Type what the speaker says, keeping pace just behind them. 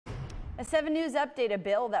A 7 News update: a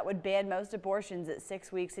bill that would ban most abortions at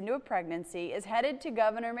 6 weeks into a pregnancy is headed to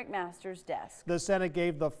Governor McMaster's desk. The Senate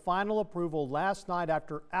gave the final approval last night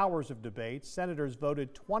after hours of debate. Senators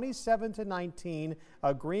voted 27-19,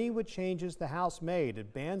 agreeing with changes the House made.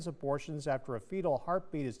 It bans abortions after a fetal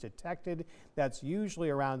heartbeat is detected. That's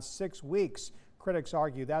usually around 6 weeks. Critics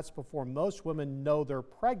argue that's before most women know they're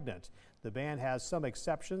pregnant. The ban has some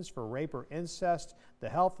exceptions for rape or incest, the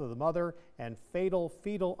health of the mother, and fatal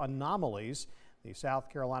fetal anomalies. The South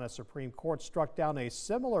Carolina Supreme Court struck down a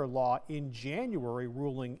similar law in January,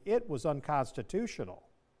 ruling it was unconstitutional.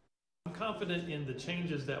 I'm confident in the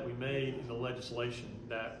changes that we made in the legislation,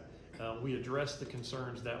 that we addressed the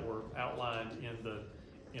concerns that were outlined in the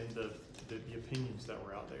opinions that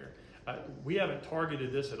were out there. We haven't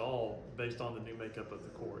targeted this at all based on the new makeup of the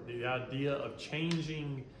court. The idea of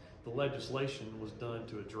changing the legislation was done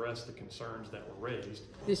to address the concerns that were raised.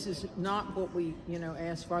 This is not what we,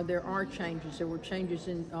 asked for. There are changes. There were changes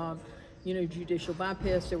in, judicial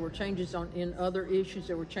bypass. There were changes in other issues.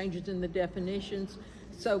 There were changes in the definitions.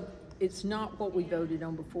 So it's not what we voted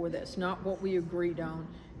on before. That's not what we agreed on.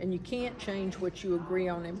 And you can't change what you agree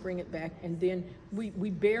on and bring it back. And then we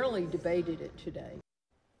barely debated it today.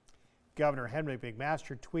 Governor Henry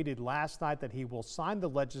McMaster tweeted last night that he will sign the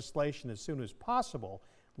legislation as soon as possible.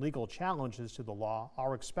 Legal challenges to the law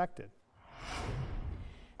are expected.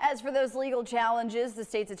 As for those legal challenges, the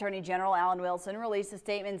state's Attorney General Alan Wilson released a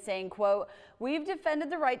statement saying, quote, "We've defended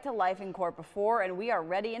the right to life in court before, and we are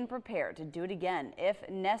ready and prepared to do it again if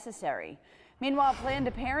necessary." Meanwhile,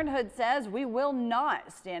 Planned Parenthood says we will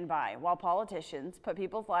not stand by while politicians put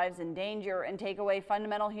people's lives in danger and take away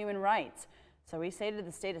fundamental human rights. So we say to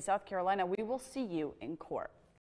the state of South Carolina, we will see you in court.